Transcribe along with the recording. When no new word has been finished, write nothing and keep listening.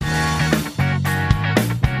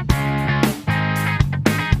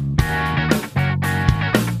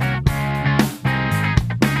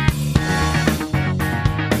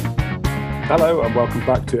Hello and welcome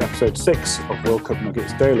back to episode 6 of World Cup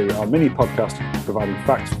Nuggets Daily, our mini podcast providing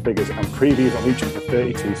facts, figures and previews on each of the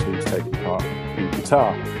 32 teams taking part in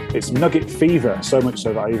Qatar. It's Nugget fever, so much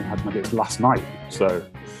so that I even had Nuggets last night, so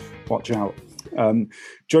watch out.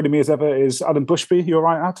 Joining me as ever is Adam Bushby. You all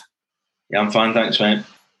right, Ad? Yeah, I'm fine, thanks, mate.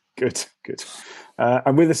 Good.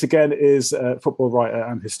 And with us again is football writer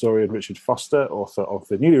and historian Richard Foster, author of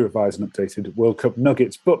the newly revised and updated World Cup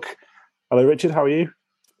Nuggets book. Hello, Richard. How are you?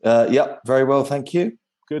 Yeah, very well, thank you.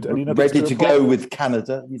 Good. Any ready to go with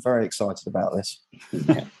Canada? You're very excited about this.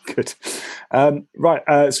 Good. So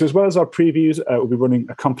as well as our previews, we'll be running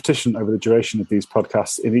a competition over the duration of these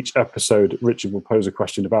podcasts. In each episode, Richard will pose a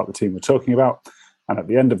question about the team we're talking about. And at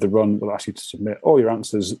the end of the run, we'll ask you to submit all your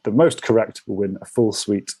answers. The most correct will win a full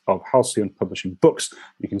suite of Halcyon Publishing books.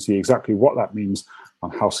 You can see exactly what that means on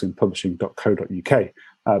halcyonpublishing.co.uk.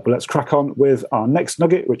 But let's crack on with our next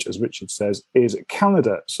nugget, which, as Richard says, is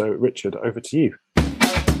Canada. So, Richard, over to you.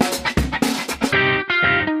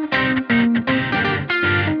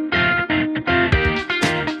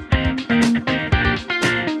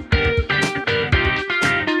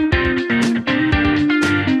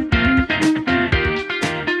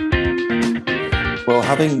 Well,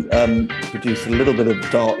 having produced a little bit of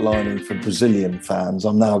dark lining for Brazilian fans,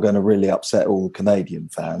 I'm now going to really upset all the Canadian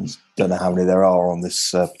fans. Don't know how many there are on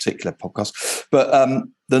this particular podcast. But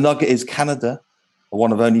the nugget is Canada are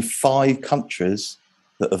one of only 5 countries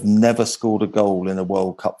that have never scored a goal in a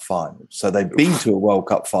World Cup final. So they've been to a World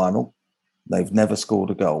Cup final. They've never scored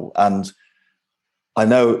a goal. And I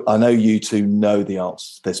know you two know the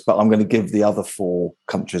answer to this, but I'm going to give the other 4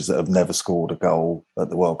 countries that have never scored a goal at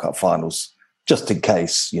the World Cup finals just in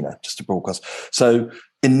case, just to broadcast. So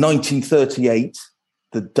in 1938,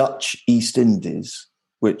 the Dutch East Indies,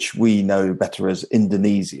 which we know better as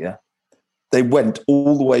Indonesia, they went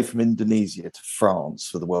all the way from Indonesia to France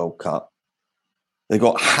for the World Cup. They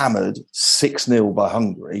got hammered 6-0 by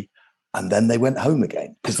Hungary, and then they went home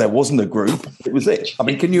again because there wasn't a group. It was it. I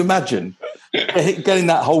mean, can you imagine getting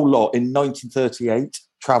that whole lot in 1938,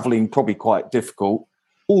 travelling probably quite difficult,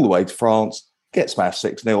 all the way to France, get smashed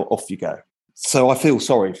 6-0, off you go. So I feel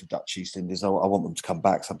sorry for Dutch East Indies. I want them to come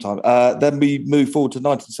back sometime. Then we move forward to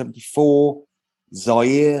 1974.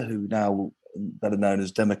 Zaire, who now better known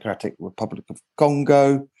as Democratic Republic of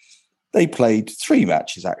Congo, they played 3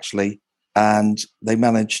 matches actually, and they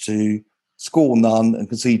managed to score none and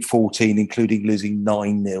concede 14, including losing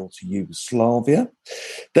 9-0 to Yugoslavia.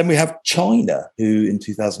 Then we have China, who in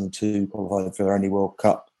 2002 qualified for their only World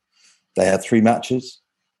Cup. They had 3 matches,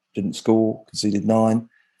 didn't score, conceded 9.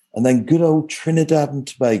 And then good old Trinidad and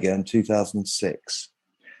Tobago in 2006,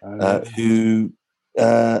 who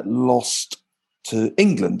lost to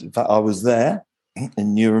England. In fact, I was there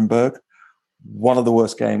in Nuremberg. One of the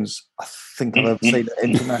worst games I think I've ever seen at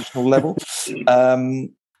international level.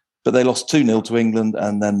 But they lost 2-0 to England,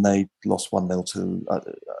 and then they lost 1-0 to, I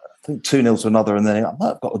think 2-0 to another. And then I might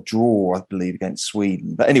have got a draw, I believe, against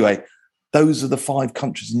Sweden. But anyway, those are the 5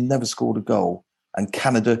 countries who never scored a goal. And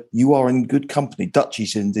Canada, you are in good company. Dutch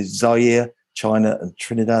East Indies, Zaire, China, and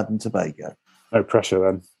Trinidad and Tobago. No pressure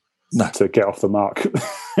then to get off the mark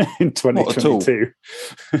in 2022.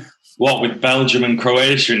 What, with Belgium and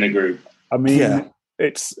Croatia in the group? I mean,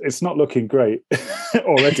 it's not looking great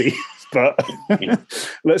already. But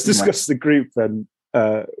let's discuss the group then.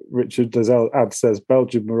 Richard Ad says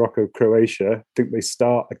Belgium, Morocco, Croatia. I think they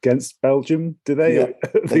start against Belgium. Do they? Yeah,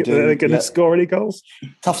 they do. Are they going to score any goals?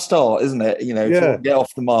 Tough start, isn't it? To get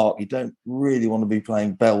off the mark, you don't really want to be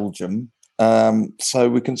playing Belgium. So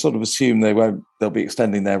we can sort of assume they'll be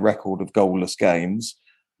extending their record of goalless games.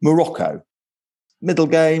 Morocco, middle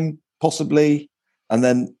game, possibly, and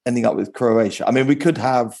then ending up with Croatia. I mean, we could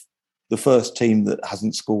have the first team that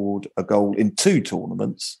hasn't scored a goal in 2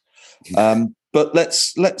 tournaments. But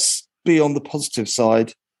let's be on the positive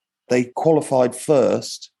side. They qualified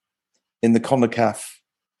first in the CONCACAF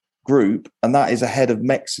group, and that is ahead of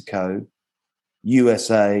Mexico,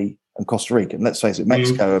 USA, and Costa Rica. And let's face it,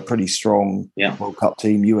 Mexico are a pretty strong World Cup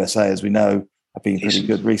team. USA, as we know, have been pretty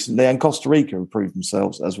good recently, and Costa Rica have proved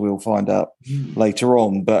themselves, as we'll find out later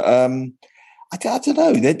on. But I don't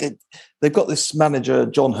know. They've got this manager,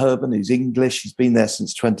 John Herban, who's English. He's been there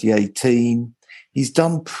since 2018. He's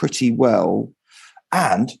done pretty well.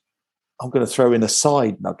 And I'm going to throw in a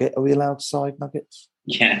side nugget. Are we allowed side nuggets?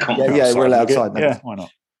 Yeah, come on. Yeah, we're allowed side nuggets. Yeah, why not?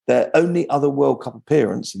 Their only other World Cup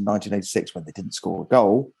appearance in 1986, when they didn't score a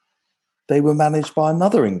goal, they were managed by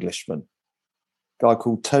another Englishman, a guy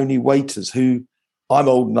called Tony Waiters, who I'm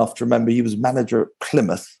old enough to remember he was manager at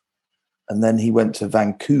Plymouth, and then he went to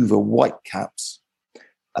Vancouver Whitecaps,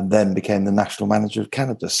 and then became the national manager of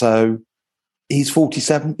Canada. So He's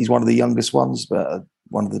 47. He's one of the youngest ones, but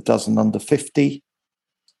one of the dozen under 50.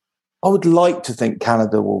 I would like to think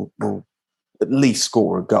Canada will at least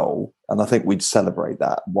score a goal, and I think we'd celebrate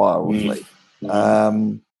that wildly.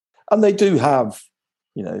 And they do have,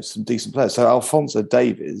 some decent players. So Alphonso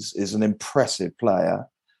Davies is an impressive player.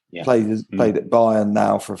 Yeah. Played at Bayern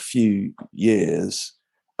now for a few years,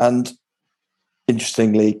 and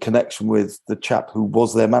interestingly, connection with the chap who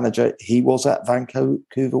was their manager. He was at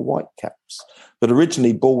Vancouver Whitecaps, but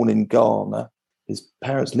originally born in Ghana. His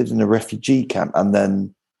parents lived in a refugee camp, and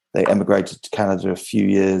then they emigrated to Canada a few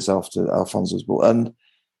years after Alphonso was born. And,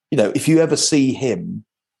 if you ever see him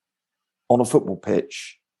on a football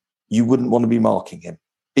pitch, you wouldn't want to be marking him,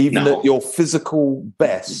 even at your physical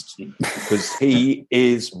best, because he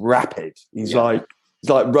is rapid. He's like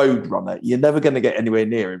road runner. You're never going to get anywhere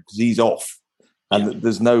near him because he's off. And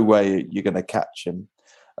there's no way you're going to catch him.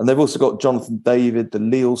 And they've also got Jonathan David, the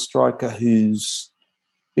Lille striker, who's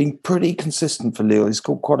been pretty consistent for Lille. He's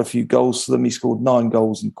scored quite a few goals for them. He scored 9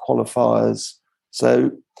 goals in qualifiers.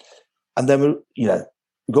 So, and then, we've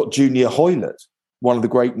got Junior Hoylett, one of the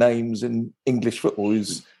great names in English football,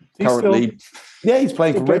 who's currently... he's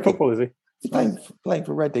playing for Reading. Football, is he? He's playing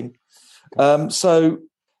for Reading. So,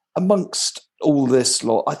 amongst all this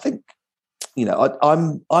lot, I think,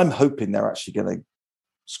 I'm hoping they're actually going to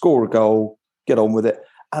score a goal, get on with it.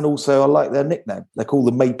 And also, I like their nickname. They're called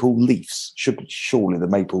the Maple Leafs. Should be surely the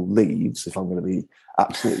Maple Leaves, if I'm going to be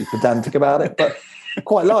absolutely pedantic about it. But I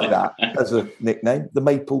quite like that as a nickname, the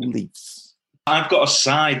Maple Leafs. I've got a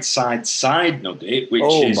side nugget, which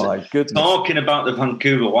is my goodness. Talking about the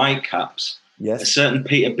Vancouver Whitecaps. Yes. A certain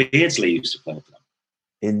Peter Beardsley used to play for them.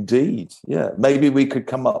 Indeed, yeah. Maybe we could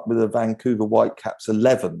come up with a Vancouver Whitecaps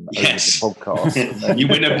 11 over the podcast. You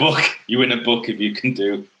win a book. You win a book if you can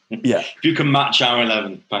do. Yeah. If you can match our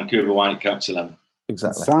 11, Vancouver Whitecaps 11.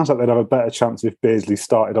 Exactly. It sounds like they'd have a better chance if Beardsley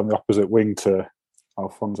started on the opposite wing to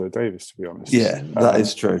Alphonso Davies, to be honest. Yeah, that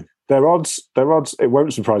is true. Their odds, it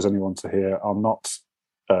won't surprise anyone to hear, are not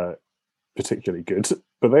particularly good.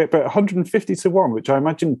 But they're about 150 to 1, which I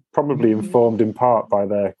imagine probably informed in part by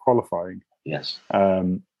their qualifying. Yes.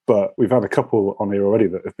 But we've had a couple on here already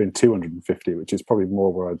that have been 250, which is probably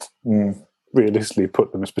more where I'd realistically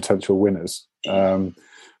put them as potential winners.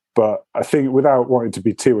 But I think without wanting to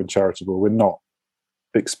be too uncharitable, we're not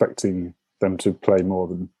expecting them to play more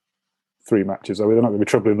than 3 matches. I mean, they're not going to be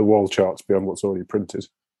troubling the wall charts beyond what's already printed.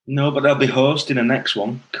 No, but they'll be hosting the next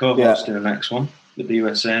one, co-hosting the next one with the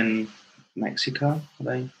USA and Mexico. Are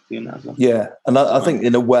they doing that as well? Yeah, and I think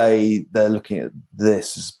in a way they're looking at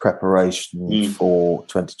this as preparation for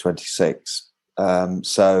 2026.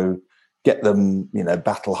 So get them,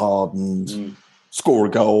 battle hardened, score a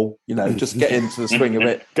goal, just get into the swing of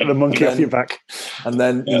it, get the monkey off your back, and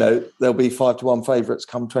then they'll be 5-1 favourites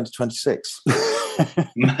come 2026.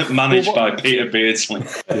 Managed by Peter Beardsley.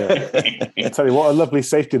 Yeah, I tell you what, a lovely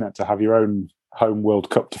safety net to have your own home World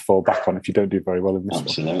Cup to fall back on if you don't do very well in this.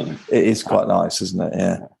 Absolutely. one. It is quite nice, isn't it?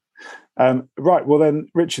 Yeah. Right, well then,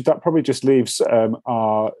 Richard, that probably just leaves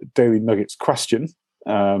our Daily Nuggets question,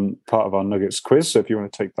 part of our Nuggets quiz. So if you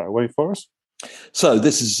want to take that away for us. So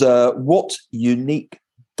this is what unique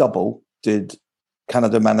double did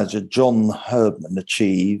Canada manager John Herdman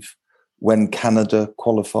achieve when Canada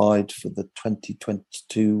qualified for the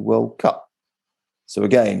 2022 World Cup? So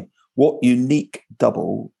again, what unique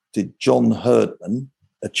double did John Herdman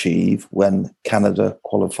achieve when Canada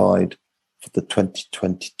qualified for the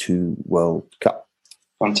 2022 World Cup?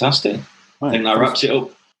 Fantastic. Right. I think that wraps it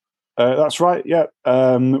up. That's right, yeah.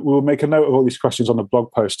 We'll make a note of all these questions on the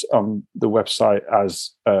blog post on the website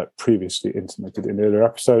as previously intimated in earlier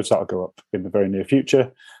episodes. That'll go up in the very near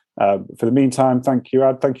future. For the meantime, thank you,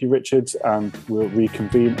 Ad. Thank you, Richard. And we'll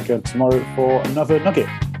reconvene again tomorrow for another nugget.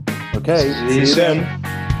 Okay. See you soon.